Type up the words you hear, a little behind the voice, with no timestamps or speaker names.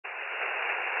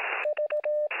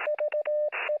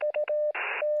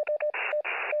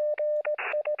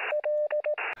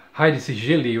Hi, this is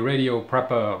Gilles, the radio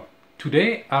prepper.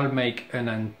 Today I'll make an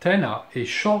antenna, a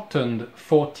shortened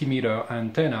 40-meter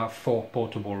antenna for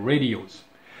portable radios.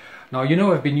 Now, you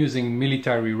know, I've been using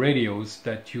military radios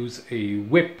that use a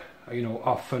whip,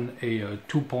 often a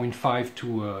 2.5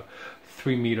 to a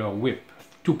 3-meter whip.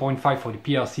 2.5 for the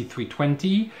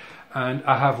PRC-320, and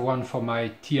I have one for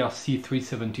my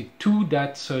TRC-372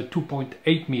 that's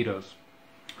 2.8 meters.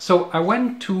 So I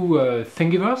went to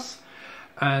Thingiverse,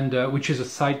 and which is a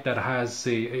site that has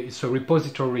it's a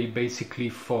repository basically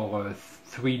for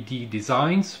 3D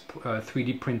designs,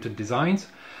 3D printed designs,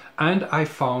 and I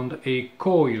found a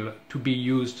coil to be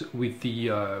used with the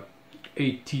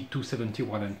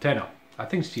AT-271 antenna. I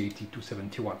think it's the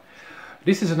AT-271.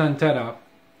 This is an antenna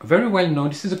very well known.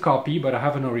 This is a copy, but I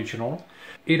have an original.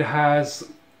 It has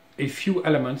a few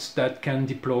elements that can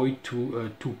deploy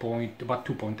to about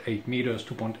 2.8 meters,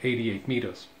 2.88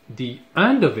 meters. The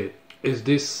end of it is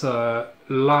this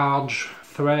large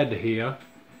thread here,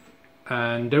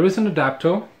 and there is an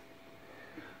adapter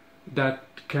that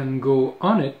can go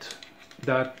on it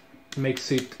that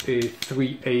makes it a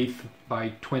 3/8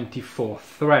 by 24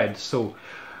 thread. So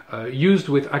used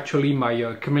with actually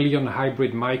my Chameleon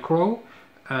Hybrid Micro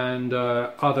and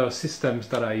other systems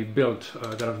that I've built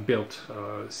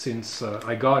since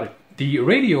I got it. The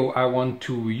radio I want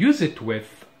to use it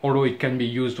with, although it can be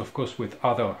used of course with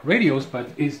other radios, but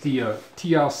is the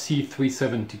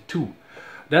TRC-372.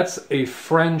 That's a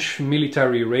French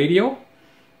military radio,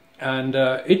 and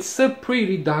it's a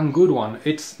pretty darn good one.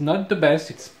 It's not the best,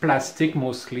 it's plastic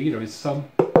mostly, there is some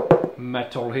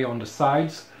metal here on the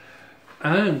sides,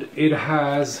 and it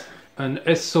has an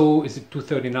SO, is it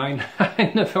 239?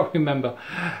 I never remember.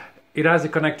 It has a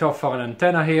connector for an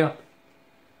antenna here,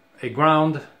 a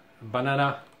ground,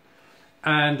 banana,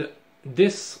 and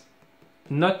this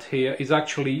nut here is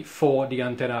actually for the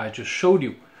antenna I just showed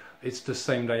you. It's the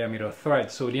same diameter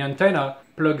thread, so the antenna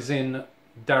plugs in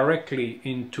directly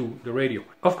into the radio.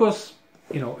 Of course,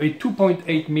 a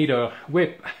 2.8 meter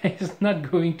whip is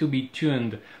not going to be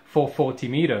tuned for 40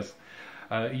 meters.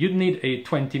 You'd need a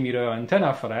 20-meter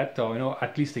antenna for that, or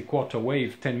at least a quarter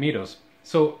wave, 10 meters.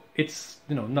 So it's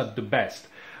not the best.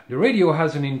 The radio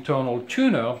has an internal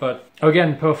tuner, but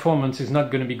again, performance is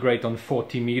not going to be great on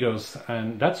 40 meters,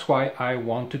 and that's why I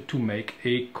wanted to make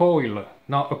a coil.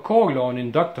 Now, a coil or an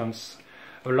inductance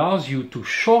allows you to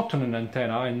shorten an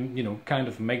antenna and kind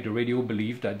of make the radio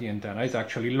believe that the antenna is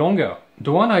actually longer.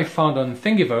 The one I found on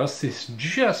Thingiverse is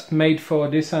just made for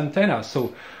this antenna,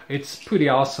 so it's pretty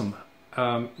awesome.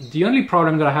 The only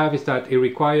problem that I have is that it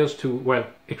requires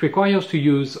to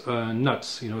use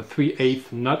nuts,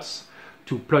 3/8 nuts,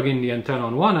 to plug in the antenna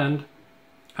on one end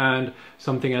and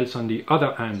something else on the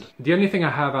other end. The only thing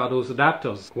I have are those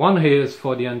adapters. One here is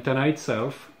for the antenna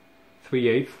itself,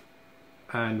 3/8,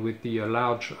 and with the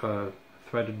large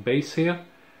threaded base here.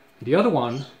 The other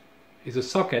one is a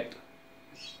socket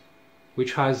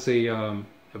which has a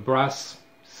brass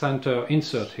center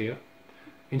insert here,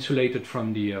 insulated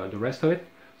from the rest of it.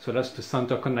 So that's the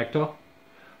center connector.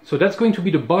 So that's going to be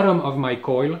the bottom of my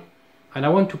coil, and I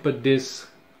want to put this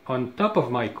on top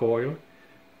of my coil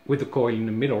with the coil in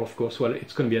the middle, of course. Well,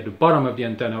 it's going to be at the bottom of the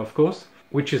antenna, of course,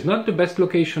 which is not the best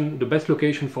location. The best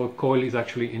location for a coil is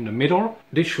actually in the middle.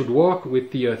 This should work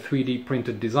with the 3D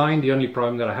printed design. The only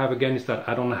problem that I have again is that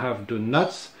I don't have the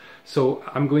nuts, so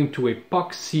I'm going to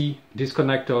epoxy these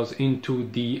connectors into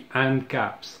the end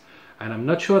caps, and I'm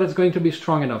not sure that's going to be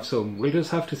strong enough, so we'll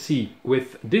just have to see.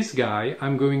 With this guy,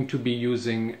 I'm going to be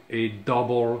using a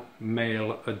double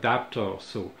male adapter,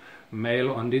 so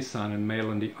male on this end and male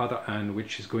on the other end,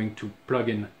 which is going to plug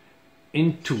in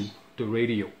into the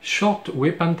radio. Short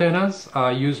whip antennas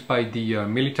are used by the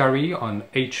military on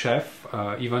HF,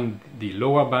 even the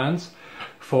lower bands,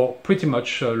 for pretty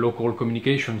much local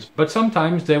communications. But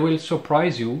sometimes they will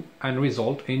surprise you and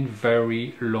result in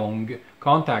very long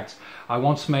contacts. I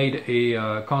once made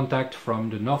a contact from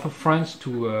the north of France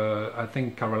to I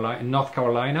think North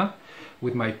Carolina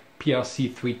with my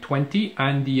PRC-320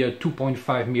 and the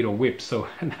 2.5 meter whip, so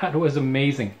that was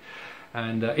amazing.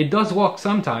 And it does work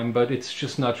sometime, but it's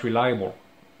just not reliable.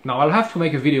 Now, I'll have to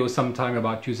make a video sometime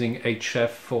about using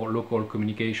HF for local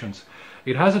communications.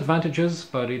 It has advantages,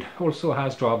 but it also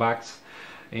has drawbacks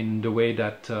in the way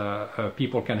that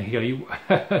people can hear you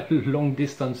long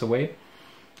distance away.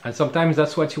 And sometimes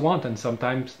that's what you want, and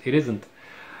sometimes it isn't.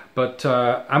 But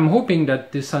I'm hoping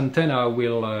that this antenna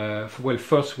will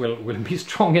be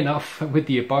strong enough with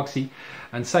the epoxy,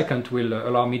 and second will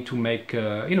allow me to make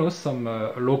some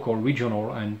local,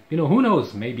 regional, and who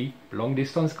knows, maybe long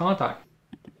distance contact.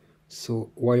 So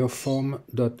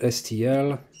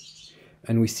wireform.stl,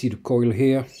 and we see the coil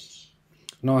here.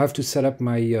 Now I have to set up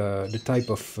my the type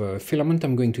of filament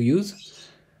I'm going to use.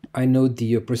 I know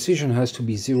the precision has to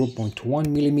be 0.1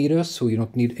 millimeters, so you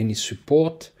don't need any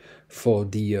support for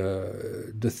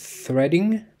the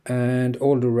threading, and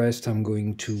all the rest I'm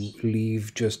going to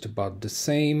leave just about the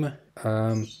same.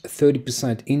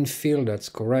 30% infill, that's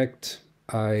correct.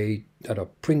 I had a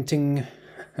printing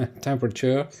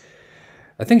temperature.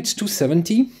 I think it's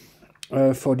 270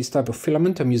 for this type of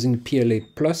filament. I'm using PLA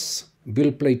plus.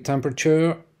 Build plate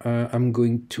temperature, I'm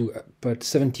going to put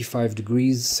 75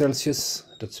 degrees Celsius.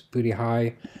 That's pretty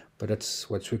high, but that's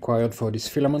what's required for this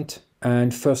filament.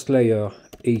 And first layer,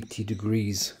 80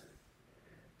 degrees.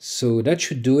 So that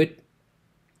should do it.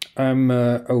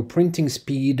 Our printing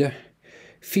speed,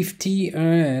 50,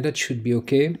 that should be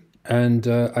okay. And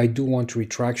I do want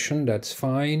retraction, that's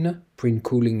fine. Print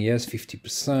cooling, yes,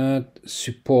 50%.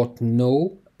 Support,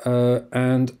 no.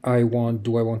 And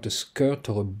do I want a skirt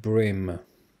or a brim?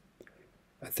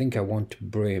 I think I want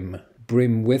brim.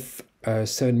 Brim width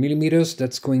 7 millimeters.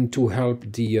 That's going to help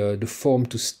the form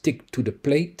to stick to the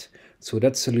plate. So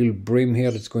that's a little brim here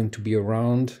that's going to be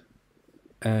around.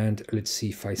 And let's see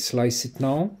if I slice it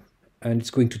now. And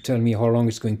it's going to tell me how long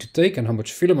it's going to take and how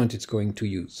much filament it's going to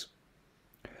use.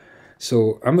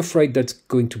 So I'm afraid that's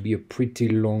going to be a pretty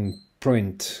long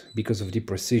print because of the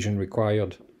precision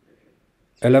required.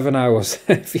 11 hours,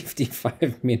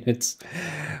 55 minutes.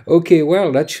 Okay,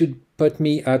 well, that should put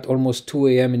me at almost 2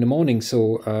 a.m. in the morning.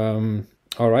 So,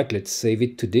 all right, let's save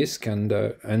it to disk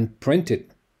and print it.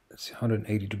 It's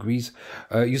 180 degrees.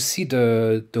 You see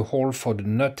the hole for the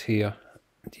nut here,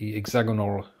 the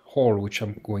hexagonal hole, which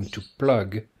I'm going to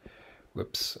plug.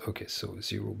 Whoops. Okay, so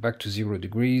back to 0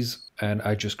 degrees. And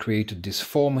I just created this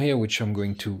form here, which I'm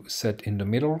going to set in the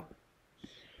middle.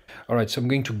 All right, so I'm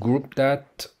going to group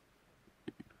that.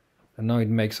 And now it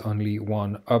makes only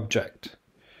one object.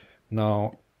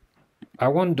 Now, I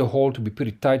want the hole to be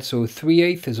pretty tight, so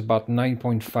 3/8 is about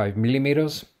 9.5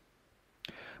 millimeters.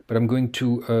 But I'm going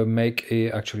to make a,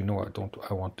 actually no, I don't,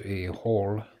 I want a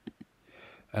hole.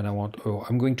 And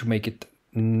I'm going to make it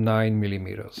 9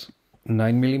 millimeters.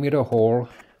 9 millimeter hole.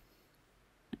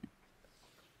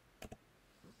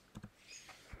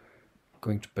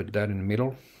 Going to put that in the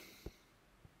middle.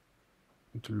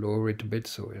 To lower it a bit,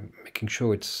 so I'm making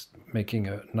sure it's making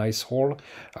a nice hole.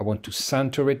 I want to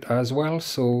center it as well,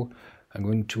 so I'm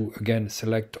going to again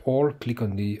select all, click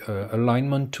on the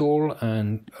alignment tool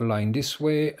and align this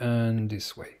way and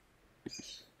this way,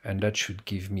 and that should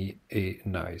give me a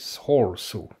nice hole.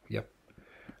 So yep,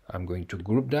 I'm going to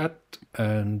group that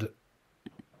and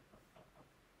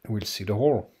we'll see the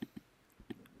hole.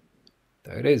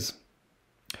 There it is.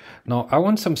 Now I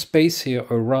want some space here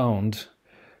around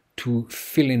to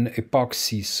fill in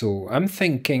epoxy, so I'm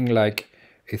thinking like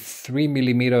a 3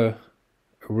 millimeter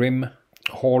rim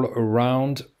hole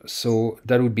around, so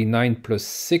that would be 9 plus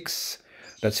 6,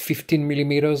 that's 15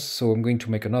 millimeters. So I'm going to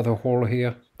make another hole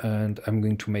here and I'm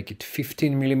going to make it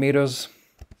 15 millimeters,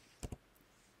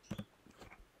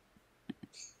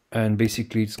 and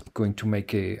basically it's going to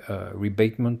make a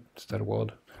rebatement, is that a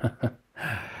word?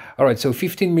 All right, so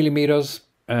 15 millimeters,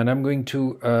 and I'm going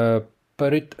to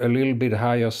put it a little bit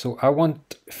higher. So I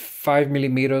want 5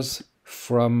 millimeters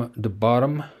from the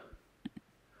bottom.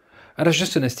 And that's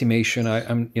just an estimation. I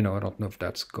don't know if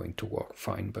that's going to work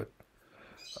fine, but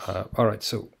all right.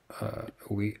 So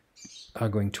we are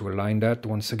going to align that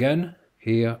once again,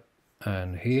 here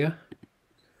and here,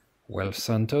 well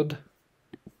centered,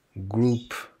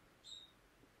 group.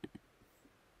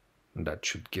 And that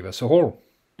should give us a hole.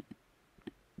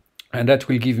 And that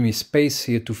will give me space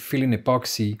here to fill in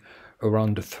epoxy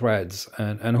around the threads,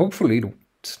 and hopefully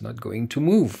it's not going to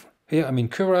move. Here I'm in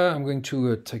Cura. I'm going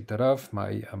to take that off,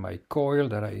 my coil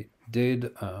that I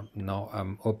did. Now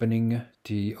I'm opening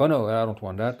the, oh no, I don't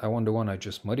want that. I want the one I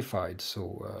just modified.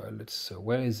 So let's,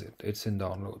 where is it? It's in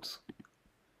downloads.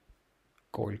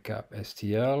 Coil cap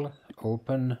STL,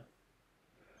 open,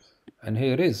 and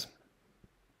here it is.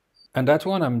 And that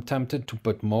one I'm tempted to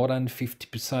put more than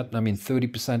 50%, I mean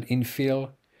 30% infill,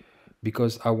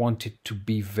 because I want it to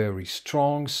be very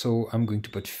strong. So I'm going to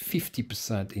put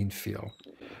 50% infill,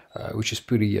 which is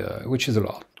pretty, which is a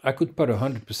lot. I could put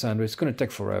 100%, but it's going to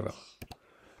take forever.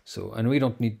 So, and we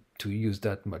don't need to use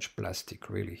that much plastic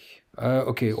really.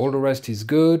 Okay, all the rest is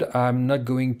good. I'm not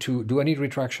going to, do I need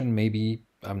retraction? Maybe,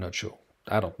 I'm not sure.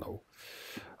 I don't know.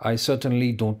 I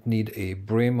certainly don't need a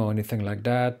brim or anything like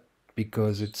that,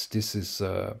 because this is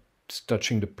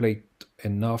touching the plate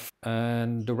enough,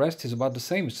 and the rest is about the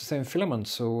same. It's the same filament,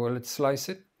 so let's slice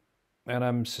it, and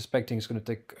I'm suspecting it's going to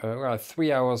take well,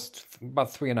 3 hours, about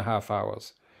 3.5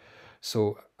 hours.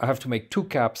 So I have to make 2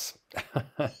 caps.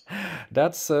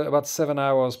 That's about 7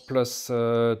 hours plus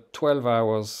 12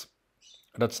 hours.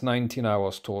 That's 19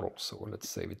 hours total. So let's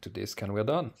save it to disk and we're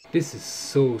done. This is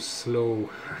so slow.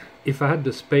 If I had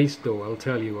the space though, I'll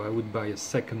tell you, I would buy a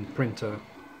second printer.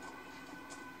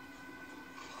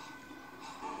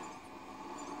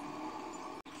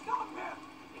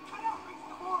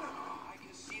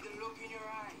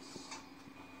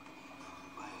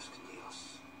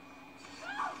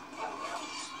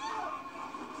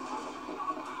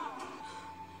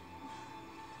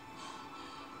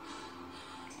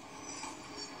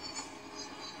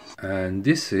 And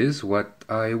this is what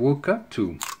I woke up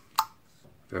to.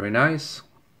 Very nice.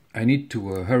 I need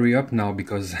to hurry up now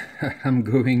because I'm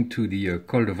going to the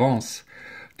Coil de Vence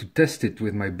to test it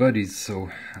with my buddies,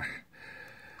 so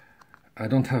I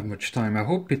don't have much time. I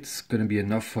hope it's gonna be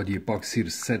enough for the epoxy to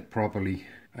set properly.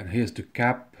 And here's the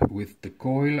cap with the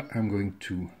coil. I'm going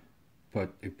to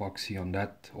put epoxy on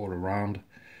that all around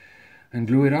and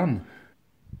glue it on.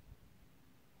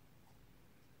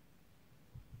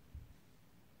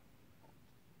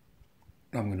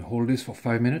 I'm going to hold this for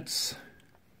 5 minutes.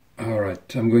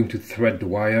 Alright, I'm going to thread the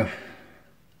wire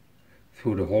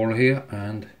through the hole here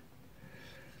and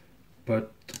put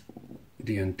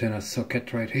the antenna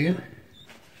socket right here.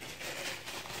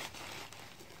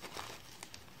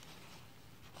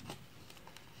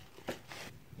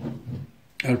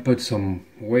 I'll put some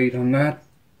weight on that.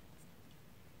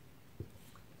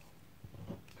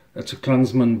 That's a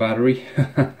Klansman battery.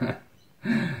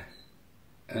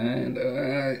 And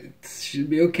it should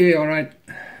be okay, alright.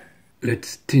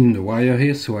 Let's tin the wire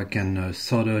here so I can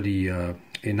solder the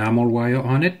enamel wire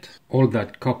on it. All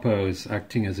that copper is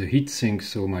acting as a heat sink,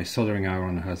 so my soldering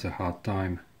iron has a hard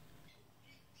time.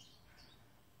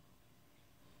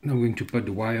 Now I'm going to put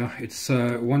the wire. It's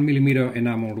 1mm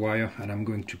enameled wire, and I'm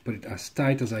going to put it as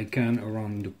tight as I can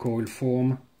around the coil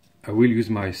form. I will use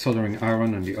my soldering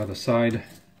iron on the other side.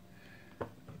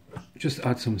 Just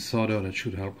add some solder, that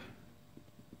should help.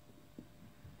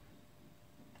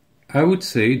 I would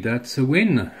say that's a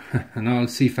win. And I'll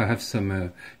see if I have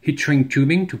some heat shrink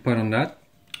tubing to put on that.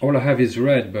 All I have is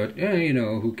red, but yeah, you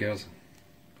know, who cares?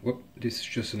 Well, this is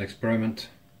just an experiment.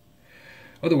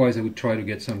 Otherwise I would try to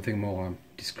get something more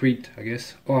discreet, I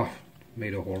guess. Oh,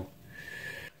 made a hole.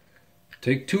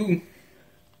 Take 2.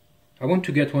 I want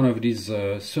to get one of these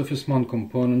surface mount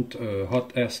component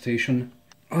hot air station.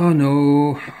 Oh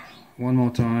no, one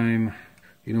more time.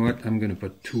 You know what, I'm gonna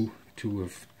put two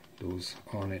of those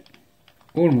on it.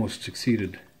 Almost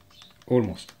succeeded.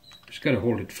 Almost. Just gotta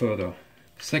hold it further.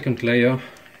 Second layer, a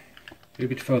little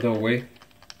bit further away.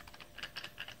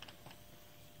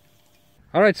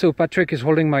 Alright, so Patrick is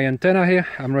holding my antenna here.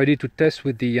 I'm ready to test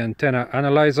with the antenna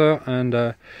analyzer, and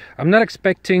I'm not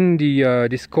expecting the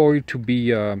this coil to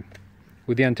be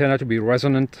with the antenna to be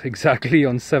resonant exactly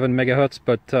on 7 megahertz,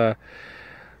 but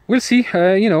we'll see.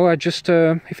 You know, I just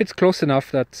if it's close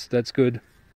enough, that's good.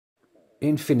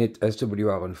 Infinite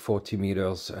SWR on 40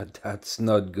 meters, that's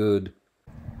not good.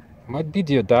 Might be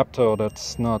the adapter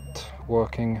that's not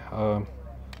working.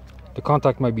 The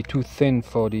contact might be too thin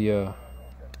for the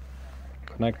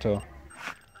connector.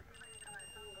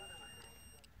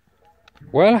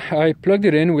 Well, I plugged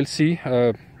it in, we'll see.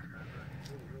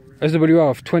 SWR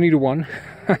of 20 to 1.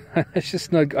 It's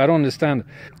just not, I don't understand.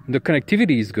 The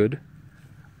connectivity is good.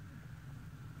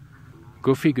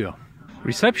 Go figure.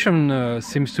 Reception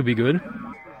seems to be good.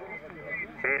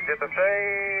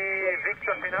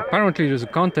 Apparently there's a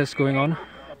contest going on.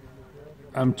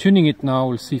 I'm tuning it now,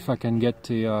 we'll see if I can get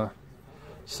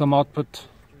some output.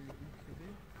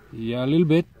 Yeah, a little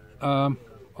bit.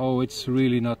 Oh, it's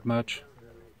really not much.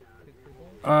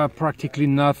 Practically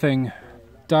nothing.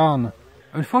 Darn.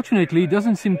 Unfortunately, it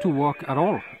doesn't seem to work at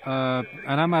all, and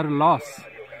I'm at a loss.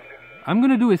 I'm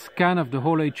gonna do a scan of the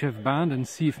whole HF band and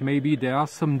see if maybe there are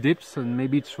some dips and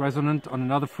maybe it's resonant on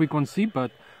another frequency,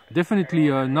 but definitely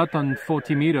not on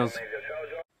 40 meters.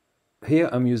 Here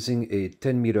I'm using a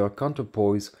 10 meter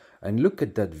counterpoise, and look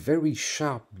at that very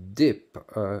sharp dip,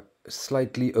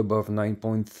 slightly above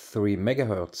 9.3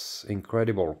 megahertz.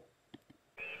 Incredible.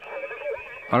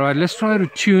 Alright, let's try to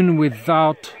tune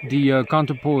without the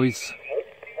counterpoise.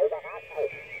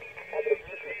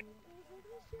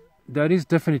 That is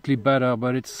definitely better,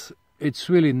 but it's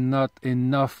really not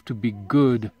enough to be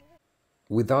good.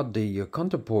 Without the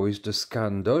counterpoise, the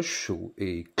scan does show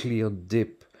a clear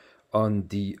dip on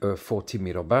the 40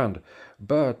 meter band,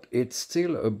 but it's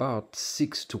still about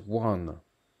 6 to 1.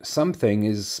 Something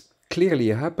is clearly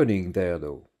happening there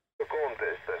though.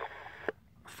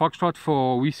 Foxtrot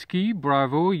for Whiskey,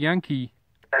 Bravo, Yankee.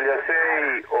 Italia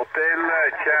 6, Hotel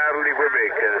Charlie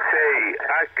Quebec, USA,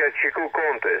 Ask Chico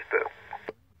Contest.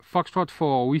 Foxtrot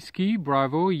 4, Whiskey,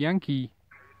 Bravo, Yankee.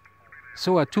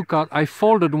 So I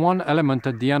folded one element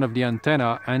at the end of the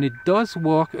antenna and it does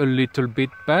work a little bit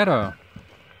better.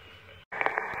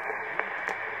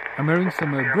 I'm hearing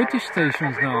some British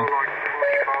stations now. And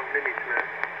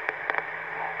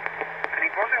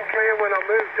it wasn't clear when I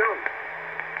moved on.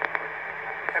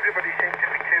 Everybody seemed to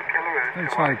be 2 kilohertz.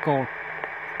 That's what I call.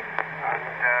 And,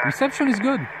 reception is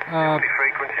good. the only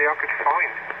frequency I could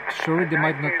find. Sure, they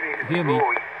might not hear me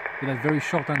with that very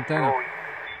short antenna.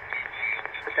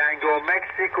 Tango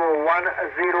Mexico 100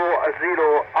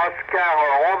 Oscar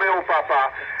Romeo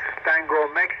Papa. Tango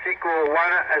Mexico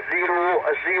 100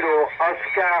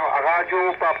 Oscar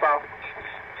Radio Papa.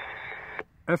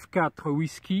 F4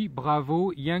 Whiskey,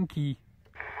 Bravo, Yankee.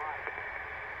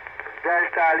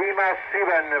 Delta Lima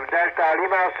 7,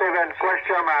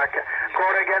 question mark.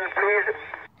 Call again, please.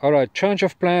 Alright, change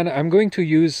of plan. I'm going to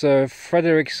use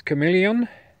Frederick's Chameleon.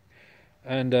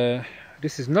 And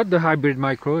this is not the hybrid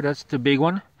micro, that's the big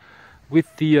one.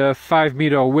 With the 5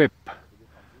 meter whip.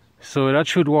 So that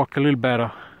should work a little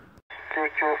better.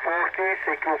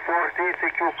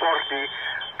 CQ40,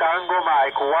 Tango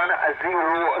Mike 100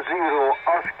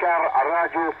 Oscar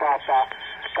Radio Papa.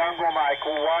 Tango Mike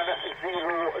 100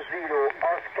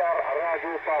 Oscar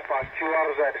Radio Papa,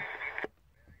 QRZ.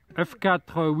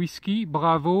 F4 Whiskey,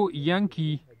 Bravo,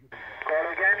 Yankee. Call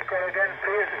again,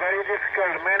 please. Very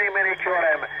difficult, many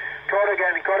QRM. Call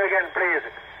again, please.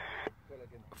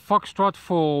 Foxtrot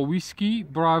 4 Whiskey,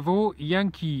 Bravo,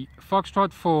 Yankee.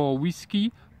 Foxtrot 4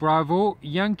 Whiskey, Bravo,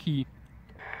 Yankee.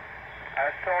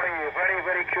 Sorry,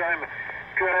 very QRM.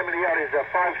 QRM here is a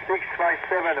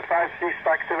 5657,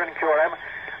 5657 QRM,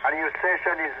 and your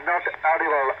session is not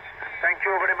audible. Thank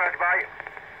you very much, bye.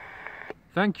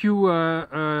 Thank you,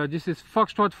 this is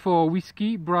Foxtrot 4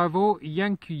 Whiskey, Bravo,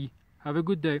 Yankee. Have a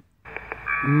good day.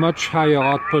 Much higher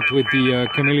output with the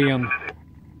Chameleon.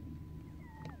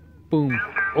 Boom,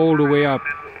 all the way up.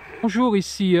 Bonjour,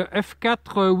 ici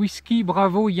F4 Whiskey,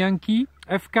 Bravo, Yankee.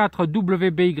 F4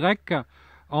 WBY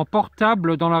en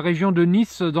portable dans la région de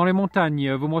Nice, dans les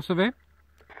montagnes. Vous me recevez?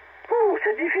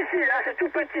 C'est difficile, hein, c'est tout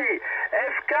petit.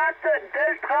 F4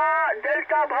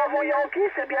 Delta Bravo Yankee,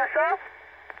 c'est bien ça?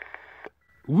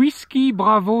 Whiskey,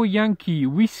 Bravo, Yankee.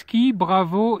 Whiskey,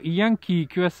 Bravo, Yankee.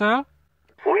 Tu as ça?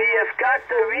 Oui,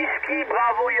 F4 Whiskey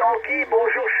Bravo Yankee.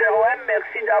 Bonjour cher OM,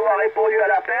 merci d'avoir répondu à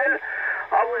l'appel.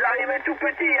 Ah, vous arrivez tout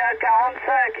petit, hein,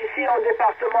 45 ici en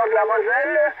département de la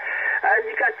Moselle.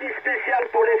 Indicatif spécial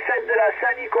pour les fêtes de la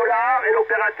Saint-Nicolas et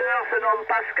l'opérateur se nomme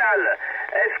Pascal.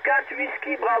 F4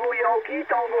 Whiskey Bravo Yankee,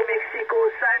 Tango Mexico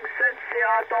 5-7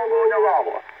 Sierra Tango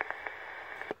Novembre.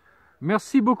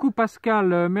 Merci beaucoup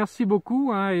Pascal, merci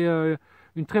beaucoup hein, et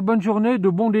une très bonne journée, de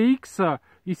bons DX.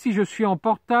 Ici je suis en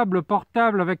portable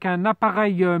avec un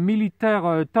appareil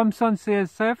militaire Thomson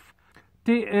CSF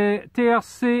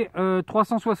TRC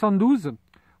 372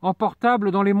 en portable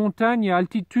dans les montagnes à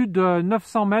altitude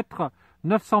 900 mètres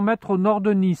au nord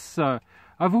de Nice.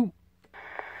 À vous.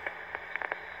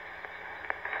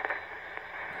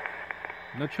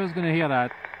 Not sure who's gonna hear that.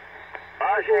 À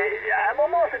un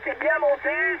moment c'était bien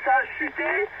monté, ça a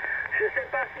chuté. Je ne sais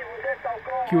pas si vous êtes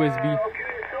encore QSB. En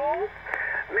QSO,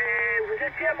 mais vous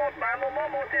étiez à un moment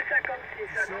monté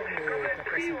 56. Donc j'ai quand même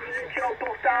pris où vous étiez en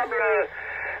portable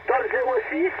dans le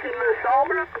 06, il me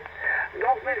semble.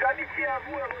 Donc mes amitiés à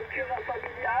vous, à votre cureur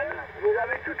familial. Vous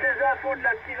avez toutes les infos de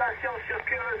l'activation sur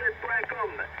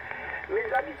QRZ.com. Mes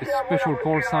amitiés à vous, à votre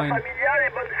cureur familial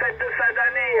et bonne fête de fin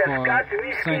d'année. F4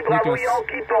 Whiskey Bravo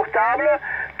Yankee portable.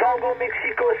 Tango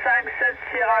Mexico 5-7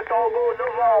 Sierra Tango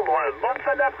Novembre. Bonne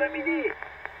fin d'après-midi.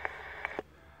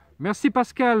 Merci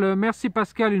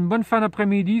Pascal, une bonne fin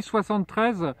d'après-midi.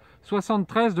 73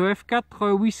 de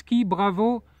F4 Whiskey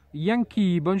Bravo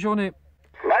Yankee. Bonne journée.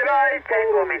 Bye bye,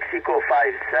 Tango Mexico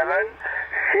 5-7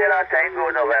 Sierra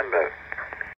Tango November.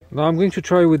 Now I'm going to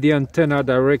try with the antenna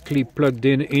directly plugged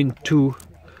in into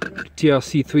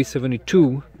TRC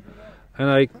 372. And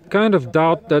I kind of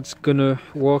doubt that's gonna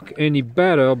work any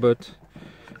better, but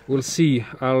we'll see.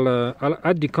 I'll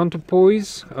add the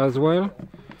counterpoise as well,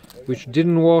 which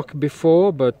didn't work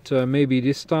before, but maybe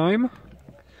this time,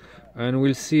 and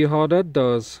we'll see how that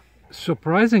does.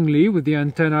 Surprisingly, with the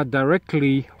antenna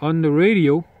directly on the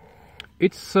radio,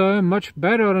 it's much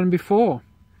better than before.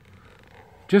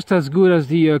 Just as good as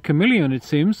the Chameleon, it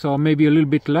seems, or maybe a little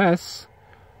bit less,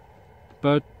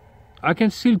 but I can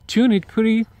still tune it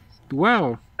pretty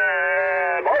well.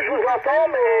 Moi je vous entends,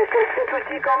 mais c'est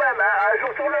petit quand même, hein. Je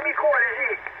vous tourne le micro,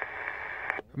 allez-y.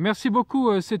 Merci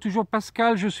beaucoup, c'est toujours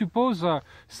Pascal, je suppose.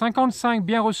 55,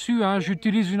 bien reçu. Hein.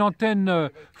 J'utilise une antenne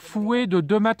fouée de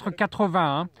 2,80 m.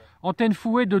 Hein. Antenne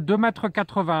fouée de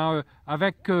 2,80 m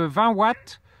avec 20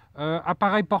 watts.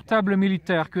 Appareil portable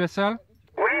militaire, QSL?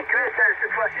 Oui, QSL,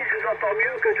 cette fois-ci je vous entends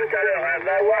mieux que tout à l'heure. Hein.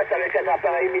 20 watts avec un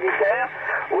appareil militaire.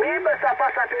 Oui, mais ça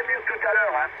passe un peu mieux que tout à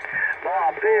l'heure. Hein. Bon,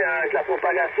 après, avec la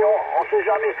propagation, on ne sait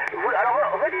jamais.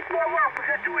 Alors, redites-moi voir, vous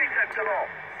êtes où exactement?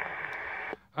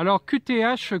 Alors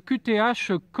QTH,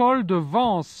 col de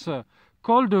Vence.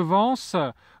 Col de Vence,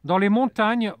 dans les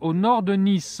montagnes au nord de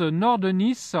Nice. Nord de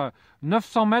Nice,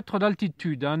 900 mètres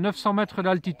d'altitude. Hein, 900 mètres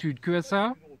d'altitude,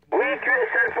 QSL? Oui,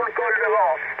 QSL pour le col de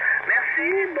Vence.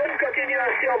 Merci, bonne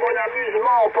continuation, bon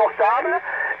amusement au portable.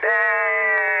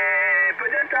 Et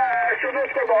peut-être sur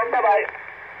d'autres bandes. Bye bye.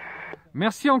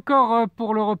 Merci encore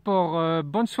pour le report.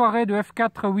 Bonne soirée de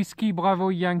F4 Whiskey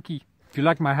Bravo Yankee. Do you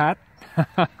like my hat?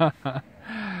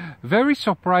 Very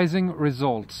surprising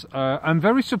results. I'm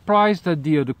very surprised that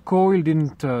the coil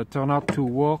didn't turn out to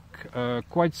work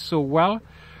quite so well.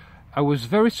 I was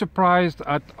very surprised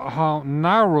at how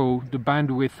narrow the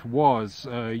bandwidth was.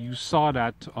 You saw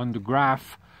that on the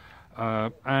graph.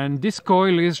 And this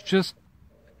coil is just...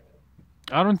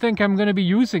 I don't think I'm going to be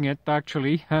using it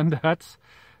actually, and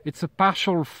it's a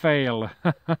partial fail.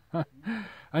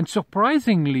 And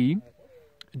surprisingly,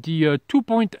 the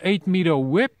 2.8 meter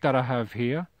whip that I have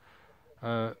here,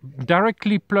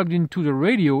 directly plugged into the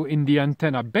radio in the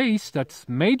antenna base that's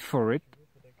made for it,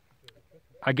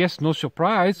 I guess no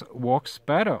surprise, works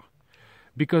better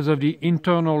because of the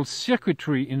internal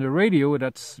circuitry in the radio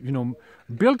that's, you know,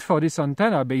 built for this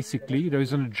antenna. Basically, there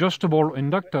is an adjustable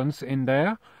inductance in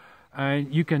there,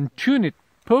 and you can tune it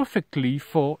perfectly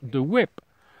for the whip,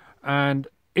 and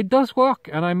it does work.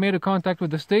 And I made a contact with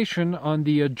the station on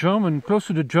the German, close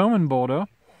to the German border.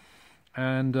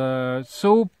 And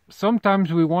so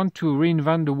sometimes we want to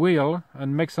reinvent the wheel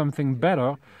and make something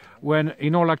better, when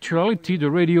in all actuality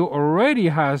the radio already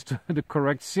has the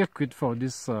correct circuit for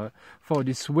this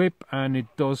whip, and it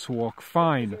does work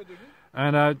fine.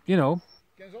 And you know,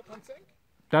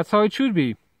 that's how it should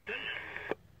be.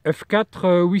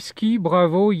 F4 Whiskey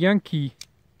Bravo Yankee.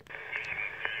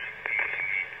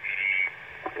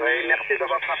 Oui, merci de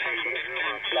votre appel.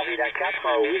 Bonjour, Florida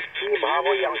 4, Whiskey,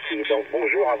 Bravo Yankee. Donc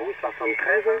bonjour à vous,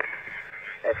 73,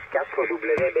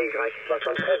 F4WBY,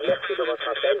 73, merci de votre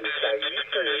appel,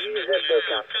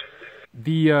 8ZD4.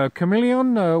 The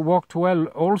Chameleon worked well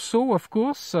also, of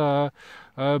course,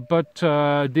 but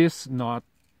this not.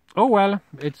 Oh well,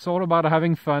 it's all about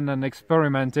having fun and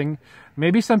experimenting.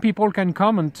 Maybe some people can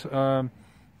comment on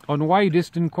why this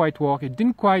didn't quite work. It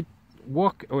didn't quite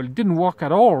work, or it didn't work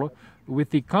at all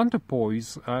with the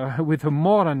counterpoise, with a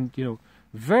more than, you know,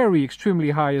 very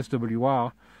extremely high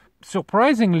SWR.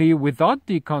 Surprisingly, without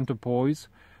the counterpoise,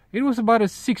 it was about a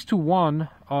 6-to-1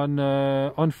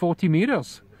 on 40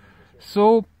 meters.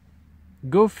 So,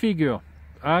 go figure.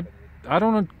 I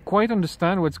don't quite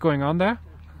understand what's going on there.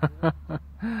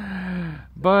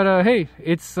 But hey,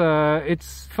 it's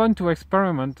fun to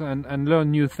experiment and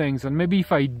learn new things. And maybe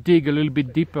if I dig a little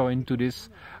bit deeper into this,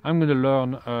 I'm going to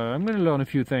learn a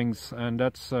few things, and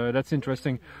that's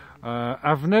interesting.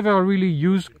 I've never really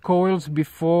used coils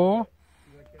before,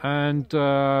 and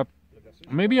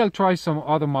maybe I'll try some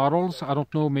other models. I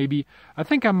don't know. Maybe I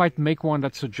think I might make one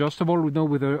that's adjustable, you know,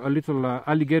 with a little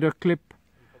alligator clip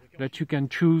that you can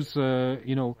choose.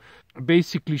 You know,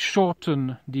 basically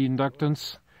shorten the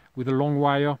inductance with a long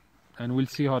wire, and we'll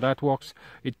see how that works.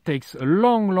 It takes a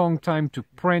long time to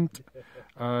print.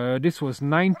 This was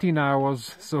 19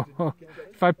 hours, so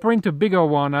if I print a bigger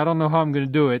one, I don't know how I'm going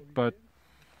to do it, but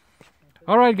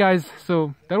alright guys,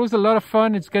 so that was a lot of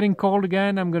fun. It's getting cold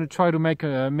again. I'm going to try to make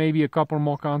maybe a couple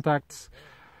more contacts.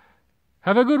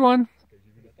 Have a good one.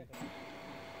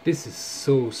 This is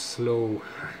so slow.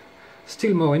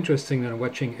 Still more interesting than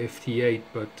watching FT8,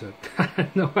 but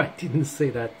no, I didn't say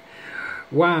that.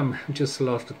 Wham! Just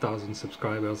lost 1,000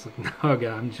 subscribers. No,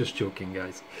 I'm just joking,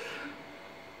 guys.